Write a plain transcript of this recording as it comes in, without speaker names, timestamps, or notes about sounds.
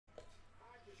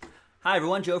Hi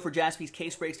everyone, Joe for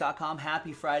JaspysCaseBreaks.com.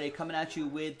 Happy Friday, coming at you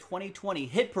with 2020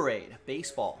 Hit Parade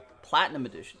Baseball Platinum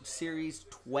Edition Series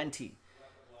 20.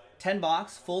 10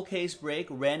 box, full case break,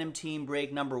 random team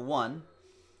break number 1.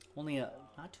 Only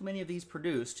not too many of these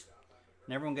produced,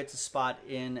 and everyone gets a spot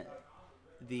in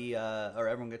the, or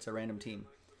everyone gets a random team.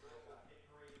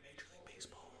 Major League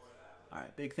Baseball. All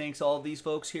right, big thanks to all of these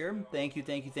folks here. Thank you,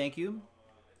 thank you, thank you.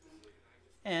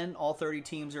 And all 30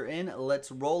 teams are in.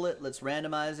 Let's roll it. Let's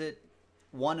randomize it.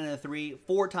 1 and a 3,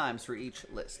 4 times for each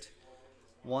list.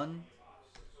 1,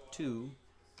 2,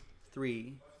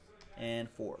 3, and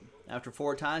 4. After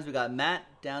 4 times, we got Matt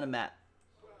down to Matt.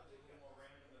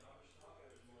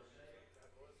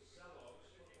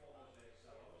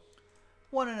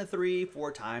 One and a 3,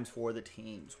 4 times for the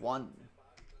teams. 1,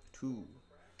 2,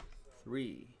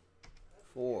 3,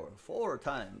 4. 4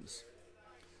 times.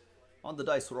 On the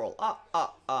dice roll.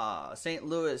 St.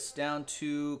 Louis down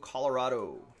to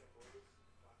Colorado.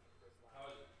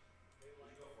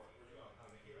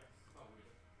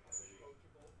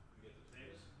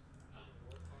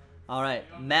 All right,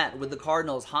 Matt with the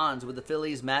Cardinals, Hans with the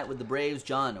Phillies, Matt with the Braves,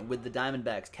 John with the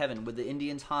Diamondbacks, Kevin with the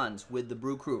Indians, Hans with the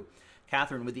Brew Crew,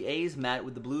 Catherine with the A's, Matt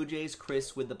with the Blue Jays,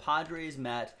 Chris with the Padres,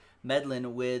 Matt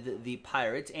Medlin with the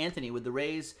Pirates, Anthony with the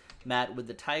Rays, Matt with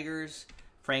the Tigers,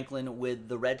 Franklin with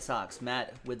the Red Sox,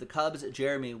 Matt with the Cubs,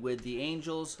 Jeremy with the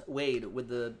Angels, Wade with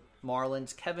the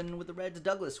Marlins, Kevin with the Reds,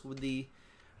 Douglas with the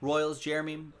Royals,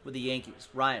 Jeremy with the Yankees,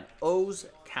 Ryan O's,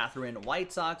 Catherine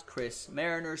White Sox, Chris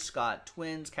Mariners, Scott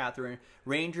Twins, Catherine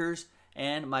Rangers,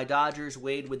 and my Dodgers,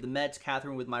 Wade with the Mets,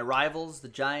 Catherine with my rivals, the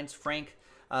Giants, Frank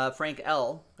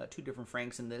L, got 2 different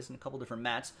Franks in this and a couple different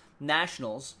Matts,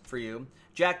 Nationals for you,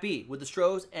 Jack B with the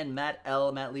Stros, and Matt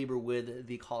L, Matt Lieber with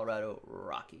the Colorado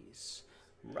Rockies.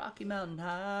 Rocky Mountain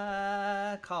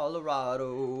High,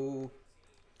 Colorado.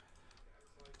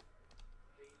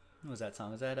 What was that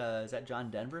song? Is that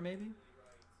John Denver, maybe?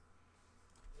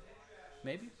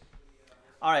 Maybe?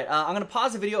 All right, I'm going to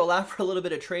pause the video, allow for a little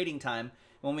bit of trading time.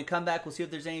 When we come back, we'll see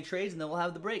if there's any trades, and then we'll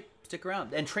have the break. Stick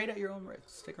around. And trade at your own risk.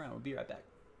 Stick around. We'll be right back.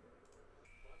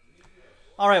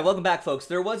 All right, welcome back, folks.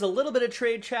 There was a little bit of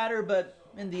trade chatter, but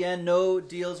in the end, no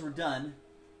deals were done.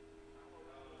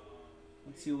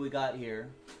 Let's see what we got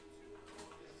here.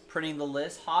 Printing the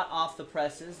list, hot off the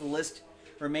presses. The list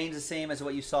remains the same as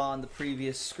what you saw on the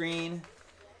previous screen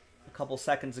a couple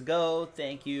seconds ago.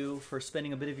 Thank you for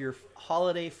spending a bit of your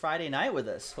holiday Friday night with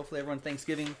us. Hopefully everyone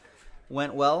Thanksgiving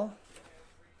went well.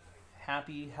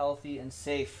 Happy, healthy, and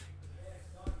safe.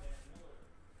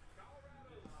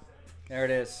 There it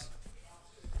is.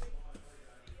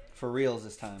 For reals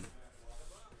this time.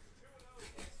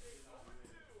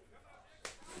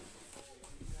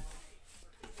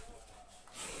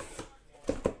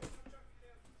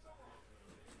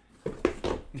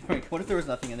 What if there was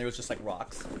nothing and there was just like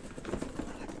rocks?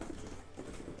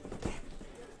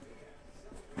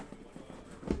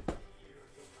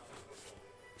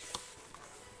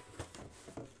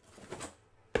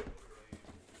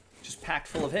 Just packed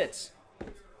full of hits.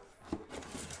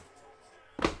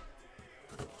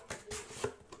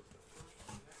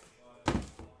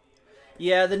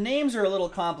 Yeah, the names are a little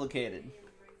complicated.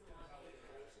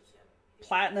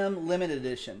 Platinum Limited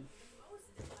Edition.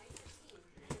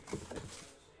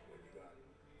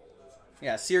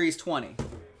 Yeah, Series 20.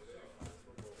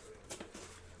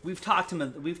 We've talked to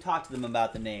them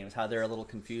about the names, how they're a little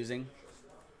confusing.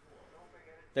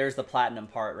 There's the platinum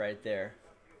part right there.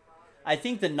 I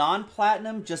think the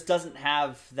non-platinum just doesn't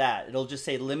have that. It'll just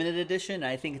say limited edition, and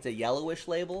I think it's a yellowish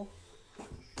label.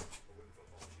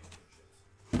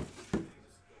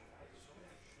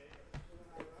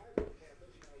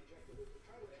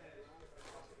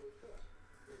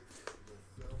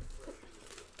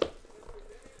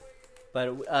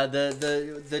 But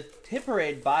the Hit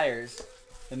Parade buyers,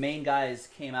 the main guys,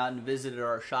 came out and visited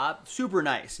our shop. Super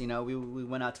nice, you know. We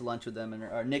went out to lunch with them,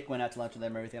 or Nick went out to lunch with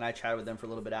them and everything. And I chatted with them for a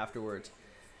little bit afterwards.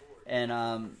 And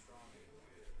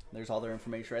there's all their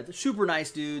information right there. Super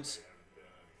nice dudes,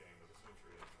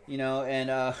 you know.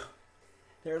 And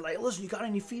they're like, listen, you got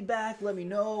any feedback? Let me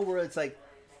know. Where it's like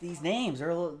these names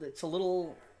are it's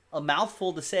a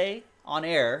mouthful to say on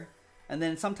air. And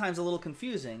then sometimes a little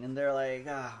confusing, and they're like,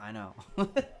 I know.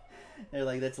 They're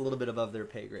like, that's a little bit above their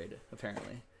pay grade,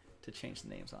 apparently, to change the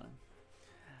names on them.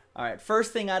 All right,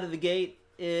 first thing out of the gate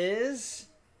is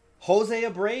Jose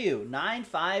Abreu,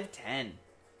 9/5/10.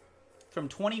 From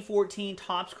 2014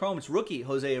 Topps Chrome, it's rookie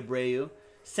Jose Abreu.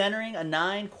 Centering a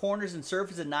 9, corners and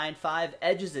surface a 9/5,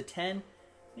 edges a 10.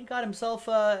 He got himself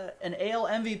an AL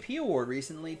MVP award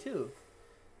recently, too.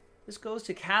 This goes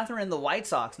to Catherine and the White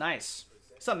Sox. Nice.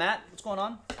 What's up, Matt? What's going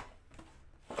on?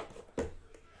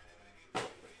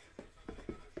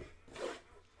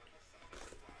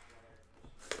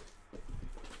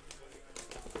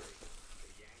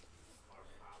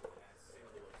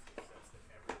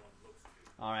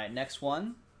 right, next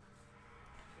one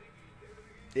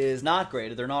is not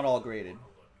graded. They're not all graded.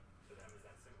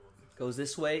 Goes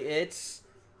this way. It's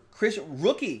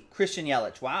rookie Christian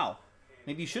Yelich. Wow.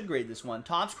 Maybe you should grade this one.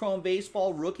 Topps Chrome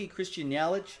Baseball rookie Christian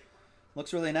Yelich.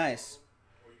 Looks really nice.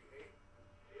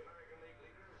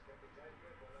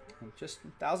 Just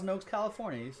Thousand Oaks,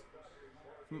 California. He's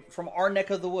from our neck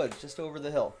of the woods, just over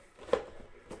the hill.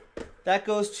 That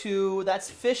goes to, that's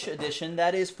Fish Edition.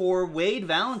 That is for Wade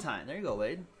Valentine. There you go,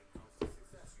 Wade.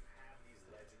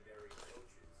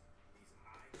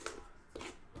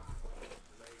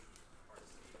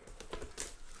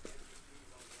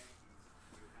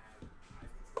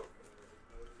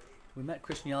 We met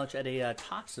Christian Yelich at a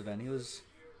Topps event. He was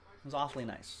awfully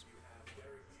nice.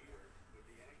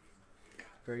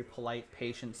 Very polite,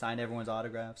 patient, signed everyone's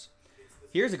autographs.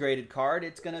 Here's a graded card.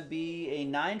 It's going to be a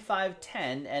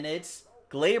 9/5/10, and it's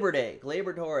Gleyber Day,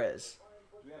 Gleyber Torres.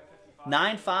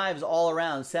 9/5s all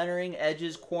around, centering,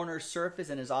 edges, corners, surface,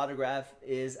 and his autograph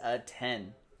is a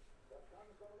 10.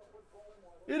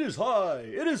 It is high,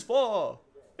 it is far,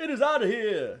 it is out of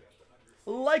here.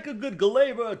 Like a good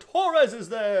Gleyber, Torres is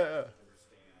there.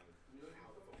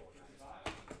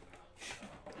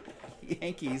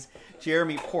 Yankees,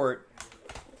 Jeremy Port.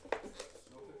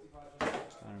 I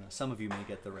don't know, some of you may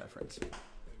get the reference.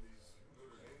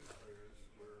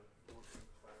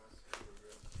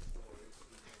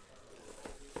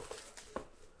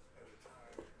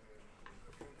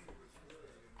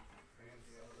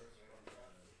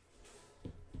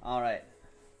 All right.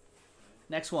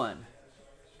 Next one.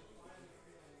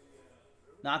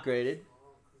 Not graded.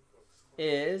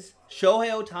 Is Shohei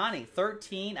Ohtani.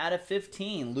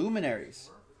 13/15.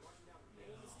 Luminaries.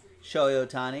 Shohei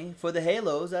Ohtani. For the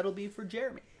Halos, that'll be for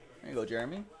Jeremy. There you go,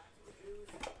 Jeremy.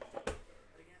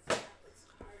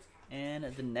 And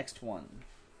the next one.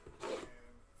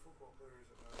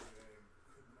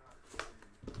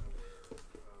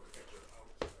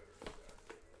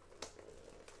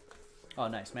 Oh,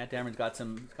 nice. Matt Dameron's got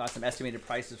some estimated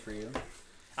prices for you.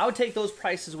 I would take those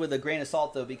prices with a grain of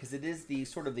salt, though, because it is the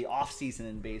sort of the off season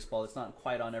in baseball. It's not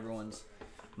quite on everyone's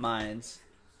minds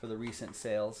for the recent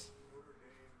sales.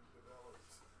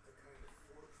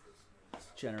 That's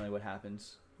generally what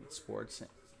happens with sports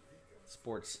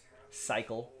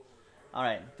cycle. All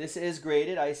right, this is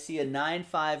graded. I see a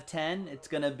 9/5/10. It's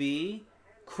going to be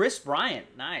Chris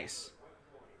Bryant. Nice.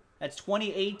 That's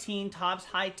 2018 Topps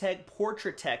High Tech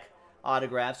Portrait Tech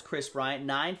autographs. Chris Bryant,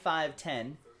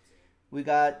 9/5/10. We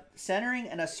got centering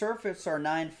and a surface are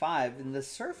 9/5, and the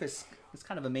surface is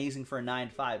kind of amazing for a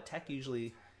 9/5. Tech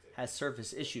usually has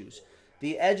surface issues.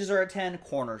 The edges are a 10,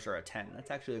 corners are a 10. That's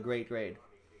actually a great grade.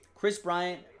 Chris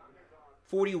Bryant,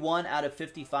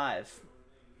 41/55.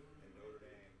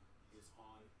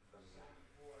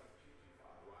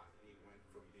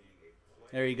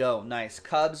 There you go. Nice.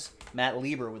 Cubs, Matt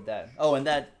Lieber with that. Oh, and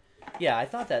that, yeah, I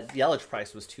thought that Yelich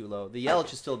price was too low. The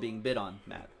Yelich is still being bid on,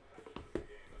 Matt.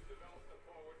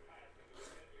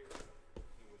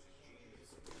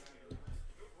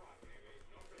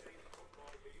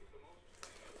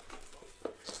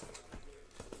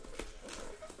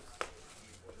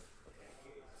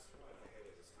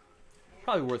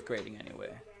 Probably worth grading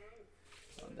anyway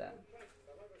on that.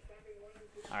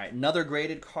 All right, another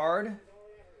graded card.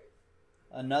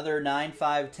 Another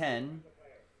 9/5/10.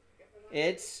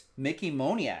 It's Mickey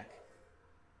Moniak.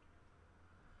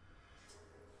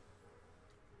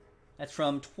 That's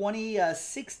from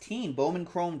 2016 Bowman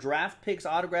Chrome Draft Picks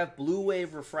Autograph Blue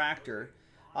Wave Refractor.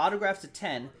 Autographs a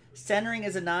 10. Centering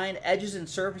is a 9. Edges and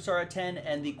surface are a 10.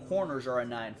 And the corners are a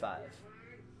 9/5.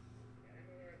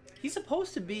 He's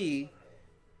supposed to be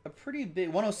a pretty big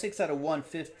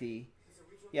 106/150.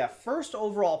 Yeah, first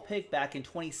overall pick back in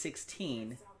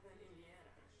 2016.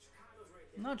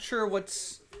 I'm not sure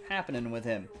what's happening with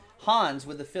him. Hans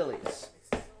with the Phillies.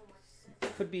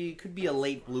 Could be a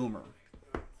late bloomer.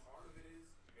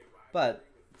 But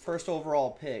first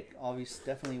overall pick, obviously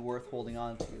definitely worth holding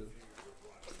on to.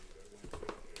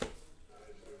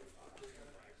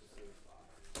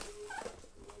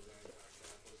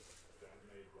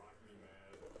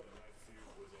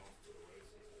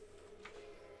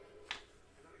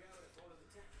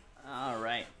 All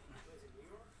right.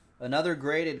 Another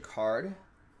graded card.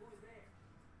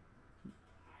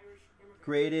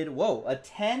 Graded, whoa, a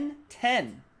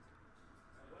 10/10.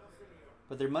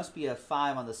 But there must be a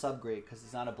 5 on the subgrade because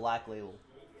it's not a black label.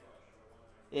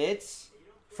 It's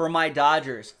for my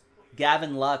Dodgers,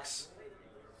 Gavin Lux.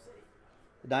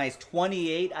 Nice,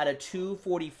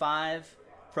 28/245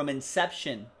 from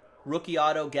Inception. Rookie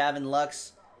auto, Gavin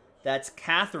Lux. That's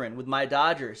Catherine with my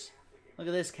Dodgers. Look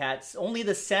at this, cats. Only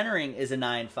the centering is a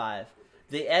 9/5.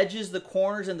 The edges, the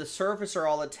corners, and the surface are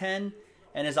all a 10,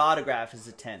 and his autograph is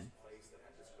a 10.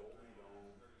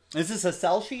 Is this a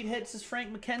sell sheet hit, says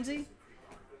Frank McKenzie?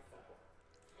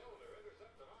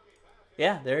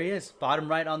 Yeah, there he is. Bottom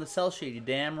right on the sell sheet. You're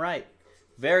damn right.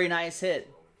 Very nice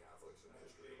hit.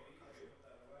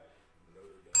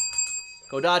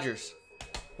 Go Dodgers.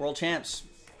 World champs.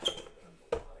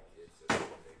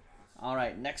 All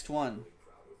right, next one.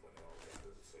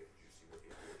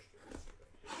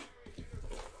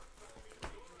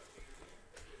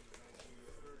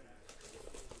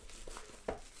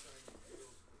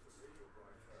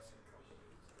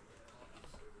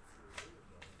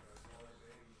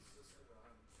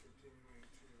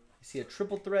 See a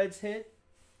triple threads hit,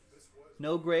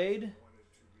 no grade,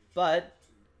 but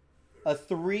a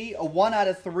 1 out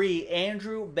of 3,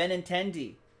 Andrew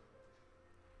Benintendi.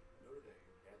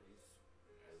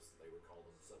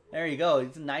 There you go.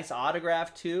 It's a nice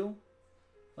autograph too.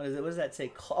 What is it? What does that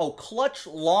say? Oh, clutch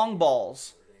long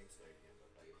balls.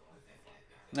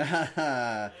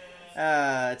 It's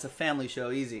a family show,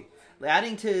 easy.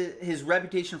 Adding to his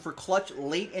reputation for clutch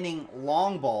late inning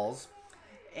long balls,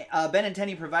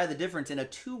 Benintendi provided the difference in a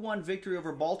 2-1 victory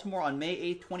over Baltimore on May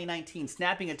 8, 2019.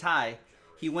 Snapping a tie,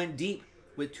 he went deep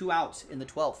with 2 outs in the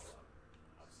 12th.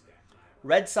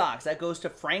 Red Sox, that goes to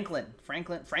Frank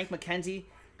McKenzie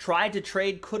tried to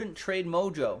trade, couldn't trade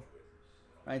Mojo.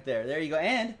 Right there. There you go.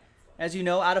 And, as you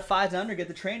know, out of 5 and under, get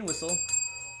the train whistle.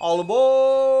 All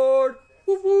aboard!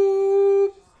 Whoop,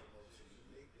 whoop.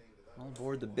 All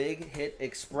aboard the Big Hit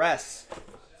Express.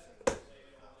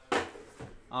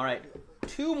 All right.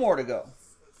 2 more to go.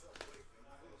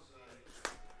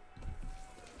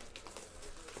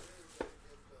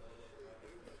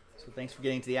 So thanks for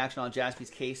getting to the action on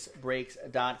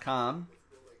jaspyscasebreaks.com.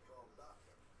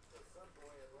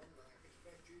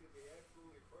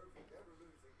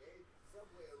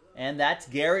 And that's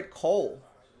Garrett Cole.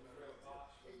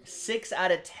 6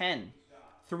 out of 10.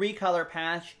 3-color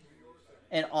patch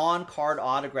and on-card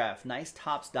autograph. Nice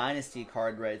Topps Dynasty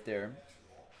card right there.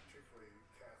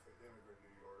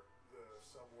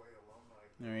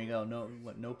 There you go. No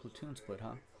platoon split,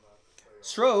 huh?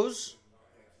 Stros,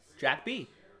 Jack B.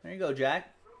 There you go,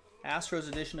 Jack. Astros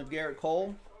edition of Garrett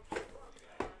Cole.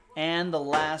 And the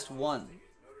last one.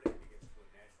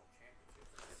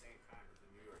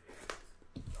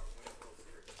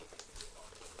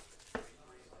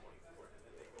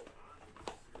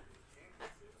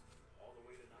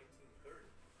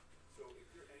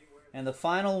 And the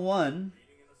final one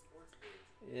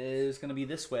is going to be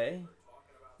this way.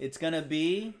 It's going to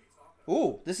be...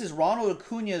 Ooh, this is Ronald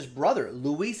Acuña's brother,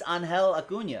 Luis Angel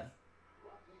Acuña.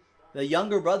 The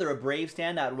younger brother of Brave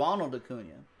standout Ronald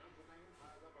Acuña.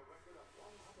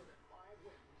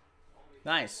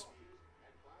 Nice.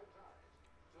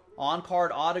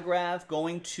 On-card autograph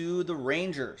going to the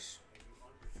Rangers.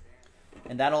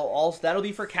 And that'll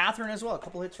be for Catherine as well. A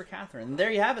couple hits for Catherine. And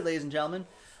there you have it, ladies and gentlemen.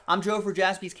 I'm Joe for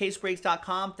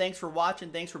jaspyscasebreaks.com. Thanks for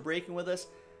watching. Thanks for breaking with us.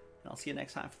 And I'll see you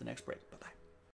next time for the next break. Bye-bye.